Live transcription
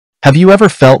Have you ever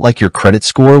felt like your credit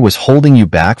score was holding you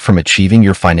back from achieving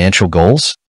your financial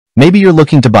goals? Maybe you're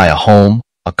looking to buy a home,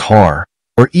 a car,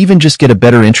 or even just get a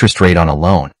better interest rate on a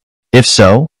loan. If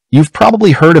so, you've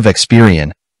probably heard of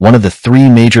Experian, one of the 3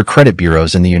 major credit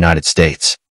bureaus in the United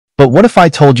States. But what if I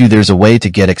told you there's a way to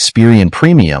get Experian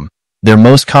Premium, their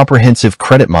most comprehensive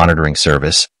credit monitoring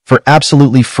service, for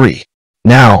absolutely free?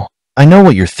 Now, I know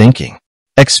what you're thinking.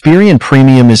 Experian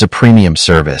Premium is a premium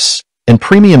service, and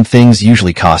premium things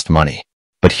usually cost money.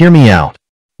 But hear me out.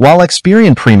 While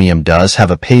Experian Premium does have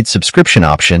a paid subscription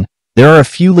option, there are a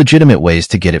few legitimate ways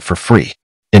to get it for free.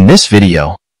 In this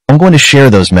video, I'm going to share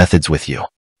those methods with you.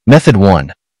 Method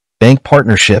 1. Bank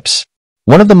partnerships.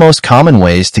 One of the most common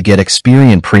ways to get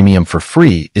Experian Premium for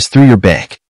free is through your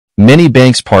bank. Many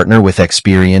banks partner with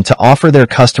Experian to offer their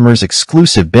customers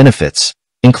exclusive benefits,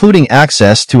 including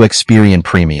access to Experian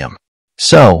Premium.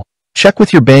 So, check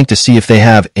with your bank to see if they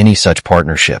have any such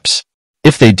partnerships.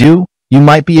 If they do, you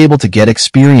might be able to get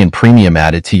Experian Premium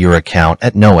added to your account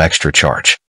at no extra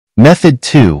charge. Method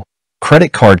 2.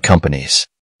 Credit card companies.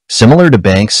 Similar to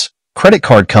banks, credit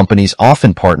card companies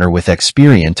often partner with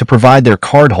Experian to provide their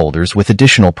cardholders with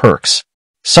additional perks.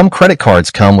 Some credit cards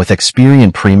come with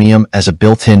Experian Premium as a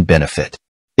built-in benefit.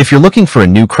 If you're looking for a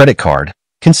new credit card,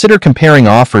 consider comparing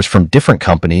offers from different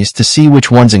companies to see which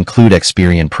ones include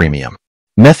Experian Premium.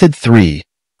 Method 3.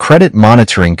 Credit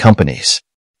monitoring companies.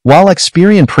 While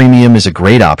Experian Premium is a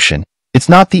great option, it's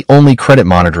not the only credit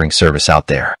monitoring service out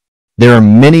there. There are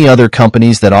many other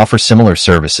companies that offer similar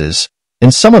services,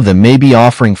 and some of them may be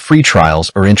offering free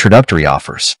trials or introductory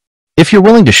offers. If you're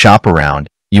willing to shop around,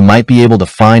 you might be able to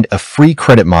find a free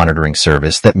credit monitoring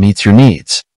service that meets your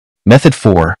needs. Method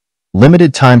 4.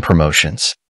 Limited time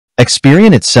promotions.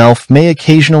 Experian itself may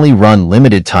occasionally run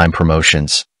limited time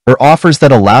promotions or offers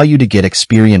that allow you to get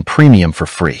Experian Premium for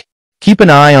free. Keep an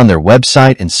eye on their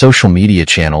website and social media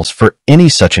channels for any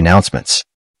such announcements.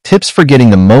 Tips for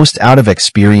getting the most out of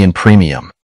Experian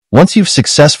Premium. Once you've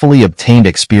successfully obtained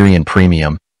Experian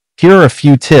Premium, here are a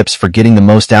few tips for getting the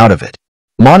most out of it.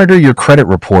 Monitor your credit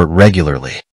report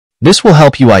regularly. This will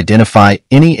help you identify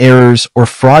any errors or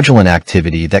fraudulent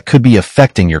activity that could be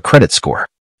affecting your credit score.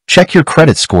 Check your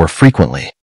credit score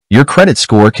frequently. Your credit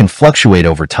score can fluctuate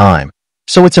over time,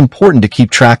 so it's important to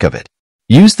keep track of it.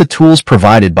 Use the tools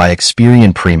provided by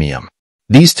Experian Premium.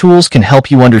 These tools can help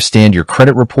you understand your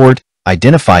credit report,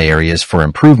 identify areas for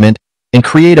improvement, and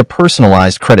create a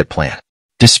personalized credit plan.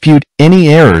 Dispute any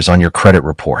errors on your credit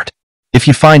report. If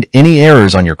you find any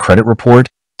errors on your credit report,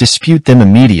 dispute them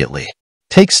immediately.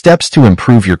 Take steps to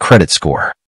improve your credit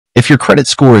score. If your credit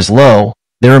score is low,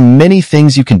 there are many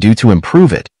things you can do to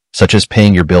improve it, such as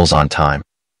paying your bills on time,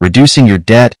 reducing your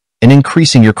debt, and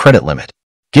increasing your credit limit.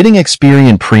 Getting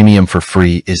Experian Premium for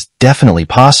free is definitely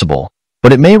possible,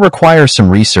 but it may require some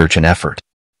research and effort.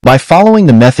 By following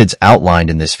the methods outlined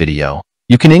in this video,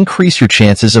 you can increase your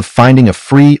chances of finding a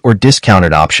free or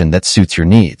discounted option that suits your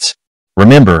needs.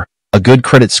 Remember, a good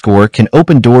credit score can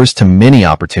open doors to many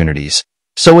opportunities,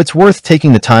 so it's worth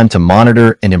taking the time to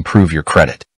monitor and improve your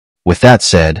credit. With that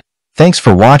said, thanks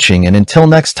for watching, and until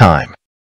next time.